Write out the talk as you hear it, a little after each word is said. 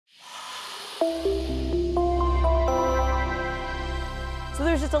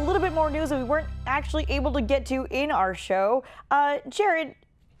was just a little bit more news that we weren't actually able to get to in our show. Jared,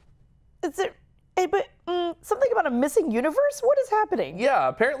 something about a missing universe? What is happening? Yeah,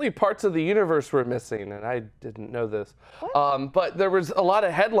 apparently parts of the universe were missing, and I didn't know this. But there was a lot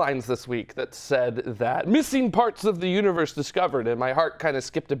of headlines this week that said that missing parts of the universe discovered, and my heart kind of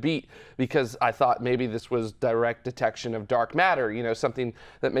skipped a beat because I thought maybe this was direct detection of dark matter, you know, something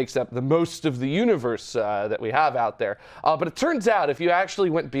that makes up the most of the universe that we have out there. But it turns out, if you actually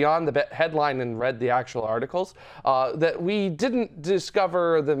went beyond the headline and read the actual articles, that we didn't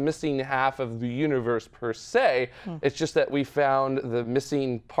discover the missing half of the universe per se. It's just that we found the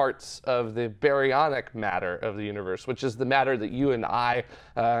missing parts of the baryonic matter of the universe, which is the matter that you and I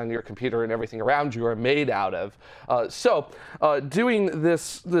and your computer and everything around you are made out of. Doing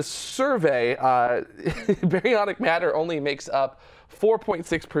this survey, baryonic matter only makes up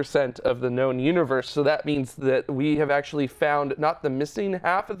 4.6% of the known universe. So that means that we have actually found not the missing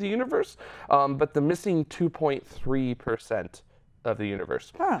half of the universe, but the missing 2.3% of the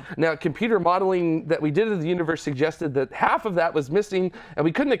universe. Now, computer modeling that we did of the universe suggested that half of that was missing, and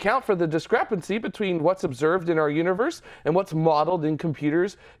we couldn't account for the discrepancy between what's observed in our universe and what's modeled in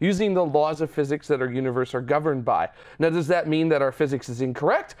computers using the laws of physics that our universe are governed by. Now, does that mean that our physics is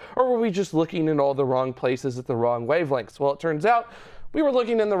incorrect, or were we just looking in all the wrong places at the wrong wavelengths? Well, it turns out we were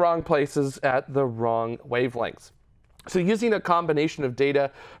looking in the wrong places at the wrong wavelengths. So using a combination of data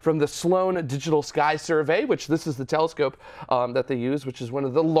from the Sloan Digital Sky Survey, which this is the telescope that they use, which is one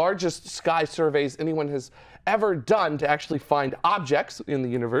of the largest sky surveys anyone has ever done to actually find objects in the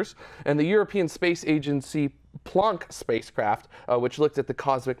universe, and the European Space Agency Planck spacecraft, which looked at the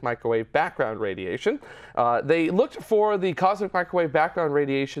cosmic microwave background radiation. They looked for the cosmic microwave background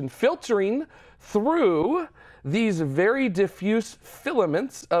radiation filtering through these very diffuse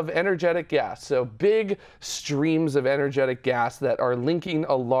filaments of energetic gas, so big streams of energetic gas that are linking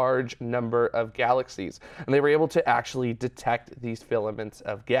a large number of galaxies. And they were able to actually detect these filaments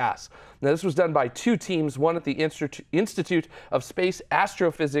of gas. Now, this was done by two teams, one at the Institute of Space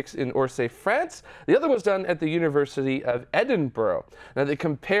Astrophysics in Orsay, France. The other was done at the University of Edinburgh. Now, they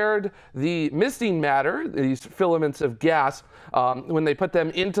compared the missing matter, these filaments of gas, when they put them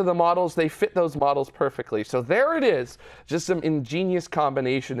into the models, they fit those models perfectly. So there it is, just some ingenious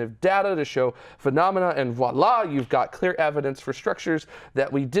combination of data to show phenomena, and voila, you've got clear evidence for structures that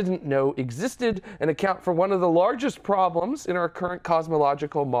we didn't know existed and account for one of the largest problems in our current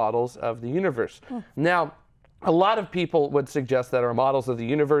cosmological models of the universe. Now, a lot of people would suggest that our models of the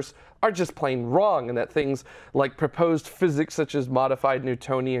universe are just plain wrong, and that things like proposed physics such as modified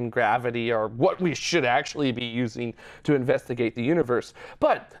Newtonian gravity are what we should actually be using to investigate the universe.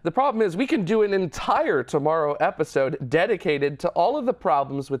 But the problem is we can do an entire TMRO episode dedicated to all of the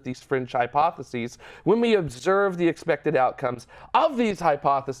problems with these fringe hypotheses when we observe the expected outcomes of these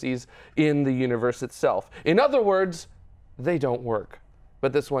hypotheses in the universe itself. In other words, they don't work,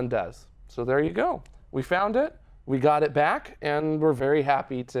 but this one does. So there you go. We found it, we got it back, and we're very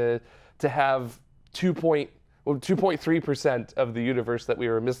happy to have 2.3% of the universe that we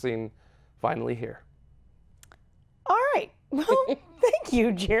were missing finally here. All right. Well, thank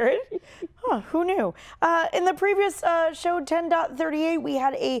you, Jared. Who knew? In the previous show 10.38, we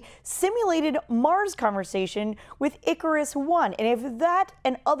had a simulated Mars conversation with Icarus 1. And if that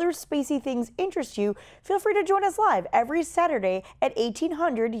and other spacey things interest you, feel free to join us live every Saturday at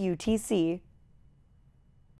 1800 UTC.